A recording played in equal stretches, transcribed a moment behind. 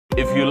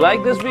If you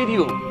like this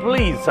video,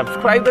 please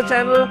subscribe the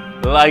channel,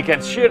 like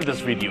and share this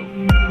video.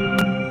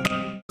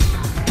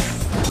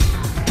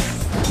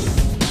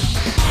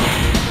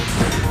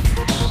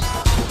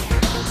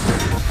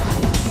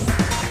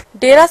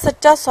 डेरा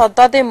सच्चा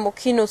सौदा ਦੇ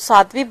ਮੁਖੀ ਨੂੰ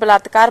ਸਾਧਵੀ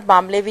ਬਲਾਤਕਾਰ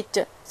ਮਾਮਲੇ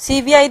ਵਿੱਚ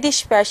ਸੀਬੀਆਈ ਦੀ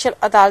ਸਪੈਸ਼ਲ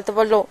ਅਦਾਲਤ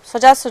ਵੱਲੋਂ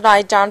ਸਜ਼ਾ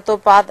ਸੁਣਾਏ ਜਾਣ ਤੋਂ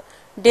ਬਾਅਦ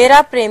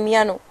ਡੇਰਾ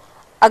ਪ੍ਰੇਮੀਆਂ ਨੂੰ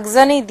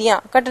ਅਗਜ਼ਨੀ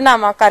ਦੀਆਂ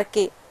ਘਟਨਾਵਾਂ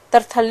ਕਰਕੇ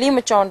ਤਰਥੱਲੀ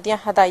ਮਚਾਉਣ ਦੀਆਂ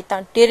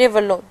ਹਦਾਇਤਾਂ ਡੇਰੇ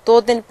ਵੱਲੋਂ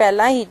 2 ਦਿਨ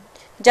ਪਹਿਲਾਂ ਹੀ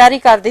ਜਾਰੀ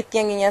ਕਰ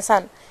ਦਿੱਤੀਆਂ ਗਈਆਂ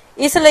ਸਨ।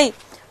 ਇਸ ਲਈ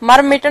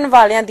ਮਰ ਮਿਟਣ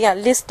ਵਾਲਿਆਂ ਦੀਆਂ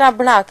ਲਿਸਟਾਂ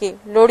ਬਣਾ ਕੇ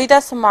ਲੋੜੀਂਦਾ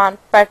ਸਮਾਨ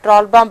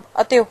ਪੈਟਰੋਲ ਬੰਬ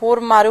ਅਤੇ ਹੋਰ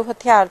ਮਾਰੂ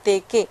ਹਥਿਆਰ ਦੇ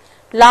ਕੇ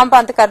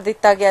ਲਾਮਬੰਦ ਕਰ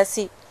ਦਿੱਤਾ ਗਿਆ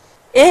ਸੀ।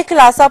 ਇਹ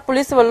ਖੁਲਾਸਾ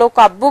ਪੁਲਿਸ ਵੱਲੋਂ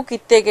ਕਾਬੂ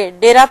ਕੀਤੇ ਗਏ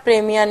ਡੇਰਾ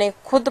ਪ੍ਰੇਮੀਆਂ ਨੇ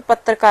ਖੁਦ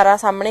ਪੱਤਰਕਾਰਾਂ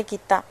ਸਾਹਮਣੇ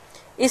ਕੀਤਾ।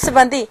 ਇਸ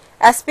ਸੰਬੰਧੀ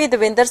ਐਸਪੀ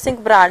ਦਵਿੰਦਰ ਸਿੰਘ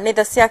ਬਰਾੜ ਨੇ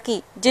ਦੱਸਿਆ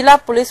ਕਿ ਜ਼ਿਲ੍ਹਾ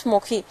ਪੁਲਿਸ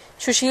ਮੁਖੀ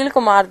ਸੁਸ਼ੀਲ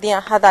ਕੁਮਾਰ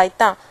ਦੀਆਂ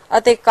ਹਦਾਇਤਾਂ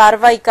ਤੇ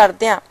ਕਾਰਵਾਈ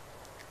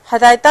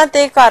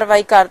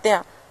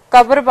ਕਰਦਿਆਂ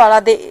ਕਬਰਵਾਲਾ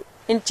ਦੇ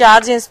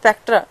ਇੰਚਾਰਜ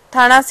ਇੰਸਪੈਕਟਰ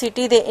ਥਾਣਾ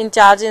ਸਿਟੀ ਦੇ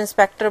ਇੰਚਾਰਜ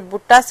ਇੰਸਪੈਕਟਰ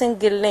ਬੁੱਟਾ ਸਿੰਘ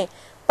ਗਿੱਲ ਨੇ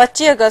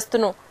 25 ਅਗਸਤ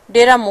ਨੂੰ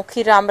ਡੇਰਾ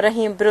ਮੁਖੀ ਰਾਮ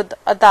ਰਹੀਮ ਵਿਰੁੱਧ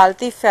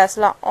ਅਦਾਲਤੀ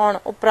ਫੈਸਲਾ ਆਉਣ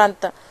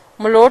ਉਪਰੰਤ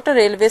ਮਲੋਟ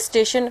ਰੇਲਵੇ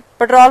ਸਟੇਸ਼ਨ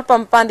ਪੈਟਰੋਲ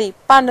ਪੰਪਾਂ ਦੀ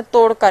ਭੰਨ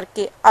ਤੋੜ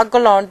ਕਰਕੇ ਅੱਗ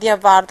ਲਾਉਣ ਦੀਆਂ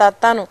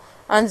ਵਾਰਦਾਤਾਂ ਨੂੰ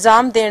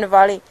ਅੰਜਾਮ ਦੇਣ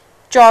ਵਾਲੇ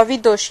 24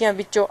 ਦੋਸ਼ੀਆਂ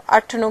ਵਿੱਚੋਂ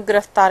 8 ਨੂੰ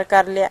ਗ੍ਰਿਫਤਾਰ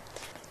ਕਰ ਲਿਆ,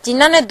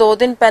 ਜਿਨ੍ਹਾਂ ਨੇ 2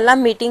 ਦਿਨ ਪਹਿਲਾਂ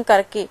ਮੀਟਿੰਗ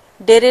ਕਰਕੇ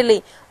ਡੇਰੇ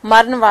ਲਈ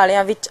ਮਰਨ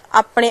ਵਾਲਿਆਂ ਵਿੱਚ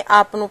ਆਪਣੇ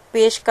ਆਪ ਨੂੰ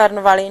ਪੇਸ਼ ਕਰਨ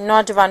ਵਾਲੇ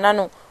ਨੌਜਵਾਨਾਂ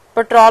ਨੂੰ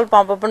ਪੈਟਰੋਲ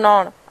ਪੰਪ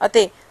ਬਣਾਉਣ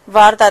ਅਤੇ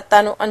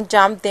ਵਾਰਦਾਤਾਂ ਨੂੰ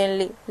ਅੰਜਾਮ ਦੇਣ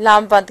ਲਈ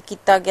ਲਾਮਬੰਦ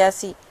ਕੀਤਾ ਗਿਆ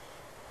ਸੀ।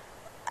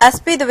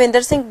 ਐਸਪੀ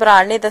ਦਵਿੰਦਰ ਸਿੰਘ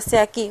ਬਰਾੜ ਨੇ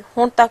ਦੱਸਿਆ ਕਿ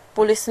ਹੁਣ ਤੱਕ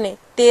ਪੁਲਿਸ ਨੇ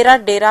 13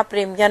 ਡੇਰਾ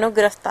ਪ੍ਰੇਮੀਆਂ ਨੂੰ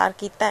ਗ੍ਰਿਫਤਾਰ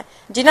ਕੀਤਾ ਹੈ,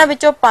 ਜਿਨ੍ਹਾਂ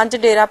ਵਿੱਚੋਂ 5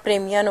 ਡੇਰਾ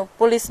ਪ੍ਰੇਮੀਆਂ ਨੂੰ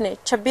ਪੁਲਿਸ ਨੇ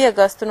 26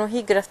 ਅਗਸਤ ਨੂੰ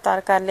ਹੀ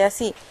ਗ੍ਰਿਫਤਾਰ ਕਰ ਲਿਆ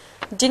ਸੀ,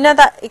 ਜਿਨ੍ਹਾਂ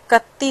ਦਾ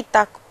 31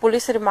 ਤੱਕ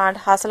ਪੁਲਿਸ ਰਿਮਾਂਡ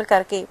ਹਾਸਲ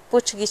ਕਰਕੇ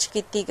ਪੁੱਛਗਿੱਛ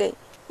ਕੀਤੀ ਗਈ।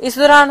 ਇਸ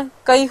ਦੌਰਾਨ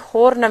ਕਈ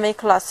ਹੋਰ ਨਵੇਂ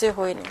ਖੁਲਾਸੇ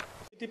ਹੋਏ ਨੇ।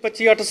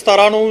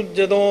 25/8/17 ਨੂੰ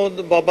ਜਦੋਂ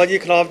ਬਾਬਾ ਜੀ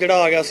ਖਿਲਾਫ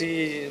ਜਿਹੜਾ ਆ ਗਿਆ ਸੀ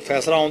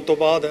ਫੈਸਲਾ ਆਉਣ ਤੋਂ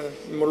ਬਾਅਦ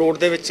ਮਲੋਟ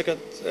ਦੇ ਵਿੱਚ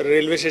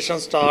ਰੇਲਵੇ ਸਟੇਸ਼ਨ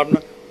ਸਟਾਰਨ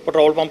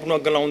ਪੈਟਰੋਲ ਪੰਪ ਨੂੰ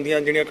ਅੱਗ ਲਾਉਣ ਦੀਆਂ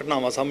ਜਿਹੜੀਆਂ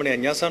ਘਟਨਾਵਾਂ ਸਾਹਮਣੇ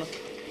ਆਈਆਂ ਸਨ,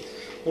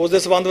 ਉਸ ਦੇ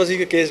ਸਬੰਧ ਵਿੱਚ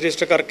ਅਸੀਂ ਕੇਸ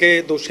ਰਜਿਸਟਰ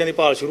ਕਰਕੇ ਦੋਸ਼ੀਆਂ ਦੀ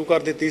ਭਾਲ ਸ਼ੁਰੂ ਕਰ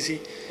ਦਿੱਤੀ ਸੀ।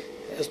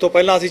 ਇਸ ਤੋਂ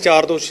ਪਹਿਲਾਂ ਅਸੀਂ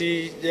 4 ਦੋਸ਼ੀ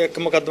ਇੱਕ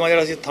ਮੁਕੱਦਮਾ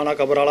ਜਿਹੜਾ ਅਸੀਂ ਥਾਣਾ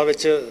ਕਬਰਾਲਾ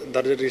ਵਿੱਚ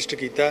ਦਰਜ ਰਜਿਸਟਰ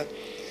ਕੀਤਾ।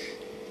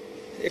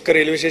 ਇੱਕ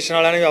ਰੇਲਵੇ ਸਟੇਸ਼ਨ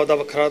ਵਾਲਿਆਂ ਨੇ ਆਪਦਾ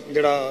ਵੱਖਰਾ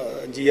ਜਿਹੜਾ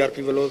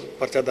GRP ਵੱਲੋਂ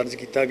ਪਰਚਾ ਦਰਜ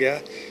ਕੀਤਾ ਗਿਆ।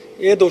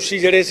 ਇਹ ਦੋਸ਼ੀ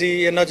ਜਿਹੜੇ ਸੀ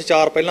ਇਹਨਾਂ 'ਚ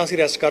 4 ਪਹਿਲਾਂ ਅਸੀਂ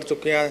ਅਰੈਸਟ ਕਰ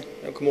ਚੁੱਕੇ ਹਾਂ।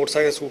 ਇੱਕ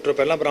ਮੋਟਰਸਾਈਕਲ ਸਕੂਟਰ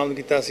ਪਹਿਲਾਂ ਬਰਾਮਦ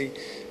ਕੀਤਾ ਸੀ।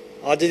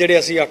 ਅੱਜ ਜਿਹੜੇ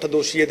ਅਸੀਂ 8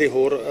 ਦੋਸ਼ੀ ਇਹਦੇ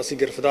ਹੋਰ ਅਸੀਂ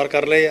ਗ੍ਰਿਫਤਾਰ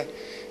ਕਰ ਲਏ ਆ।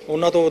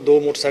 ਉਹਨਾਂ ਤੋਂ 2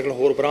 ਮੋਟਰਸਾਈਕਲ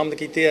ਹੋਰ ਬਰਾਮਦ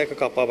ਕੀਤੇ ਆ, ਇੱਕ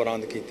ਕਾਪਾ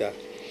ਬਰਾਮਦ ਕੀਤਾ।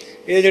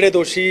 ਇਹ ਜਿਹੜੇ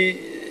ਦੋਸ਼ੀ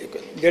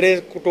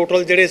ਜਿਹੜੇ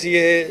ਟੋਟਲ ਜਿਹੜੇ ਸੀ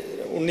ਇਹ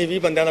 19-20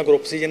 ਬੰਦਿਆਂ ਦਾ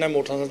ਗਰੁੱਪ ਸੀ, ਜਿਨ੍ਹਾਂ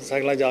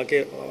ਮੋਟਰਸਾਈਕਲਾਂ ਜਾ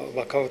ਕੇ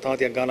ਵੱਖ-ਵੱਖ ਥਾਂ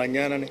 'ਤੇ ਅੱਗਾਂ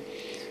ਲਾਈਆਂ ਇਹਨਾਂ ਨੇ।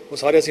 ਉਹ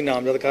ਸਾਰੇ ਅਸੀਂ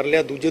ਨਾਮਜ਼ਦ ਕਰ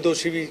ਲਿਆ। ਦੂਜੇ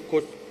ਦੋਸ਼ੀ ਵੀ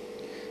ਕੁਝ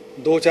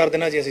 2-4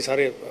 ਦਿਨਾਂ 'ਚ ਅਸੀਂ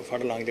ਸਾਰੇ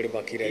ਫੜ ਲਾਂਗੇ ਜਿਹੜੇ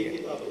ਬਾਕੀ ਰਹਿ ਗਏ।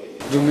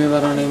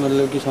 ਜ਼ਿੰਮੇਵਾਰਾਂ ਨੇ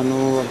ਮਤਲਬ ਕਿ ਸਾਨੂੰ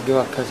ਅੱਗੇ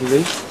ਆਖਿਆ ਸੀ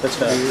ਬਈ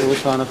ਉਹ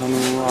ਸਾਨੂੰ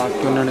ਆ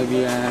ਕੇ ਉਹਨਾਂ ਨੇ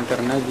ਵੀ ਐਂ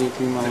ਕਰਨਾ ਜੇ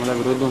ਕੋਈ ਮਾਮਲਾ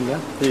ਵਿਰੋਧ ਹੁੰਦਾ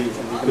ਕਿ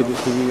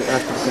ਤੁਸੀਂ ਵੀ ਇਸ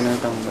ਤਰੀਕੇ ਨਾਲ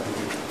ਕੰਮ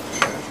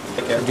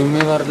ਕਰੋ।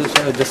 ਜ਼ਿੰਮੇਵਾਰ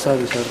ਜੱਸਾ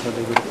ਵੀ ਸਰ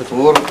ਸਾਡੇ ਗਰੁੱਪ 'ਚ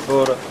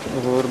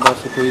ਹੋਰ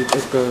ਬਸ ਕੋਈ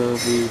ਇੱਕ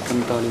ਵੀ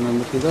 45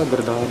 ਮੈਂਬਰ ਸੀਗਾ,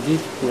 ਗੁਰਦਾਸ ਜੀ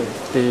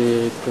ਤੇ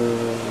ਇੱਕ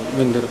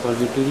ਵਿੰਦਰਪਾਲ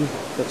ਬਿੱਟੂ ਜੀ।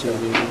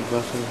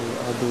 ਬਸ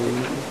ਆ 2।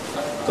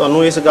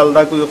 ਤੁਹਾਨੂੰ ਇਸ ਗੱਲ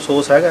ਦਾ ਕੋਈ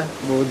ਅਫਸੋਸ ਹੈਗਾ?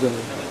 ਬਹੁਤ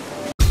ਜ਼ਿਆਦਾ।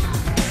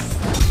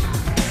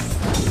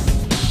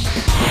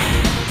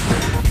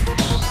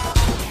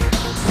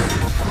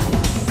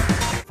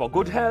 For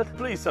good health,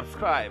 please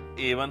subscribe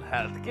A1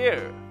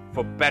 Healthcare.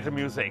 For better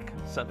music,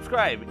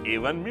 subscribe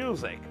A1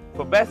 Music.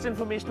 For best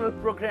informational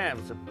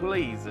programs,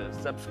 please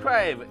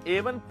subscribe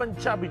A1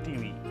 Punjabi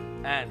TV.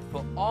 And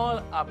for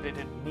all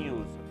updated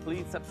news,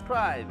 please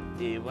subscribe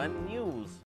A1 News.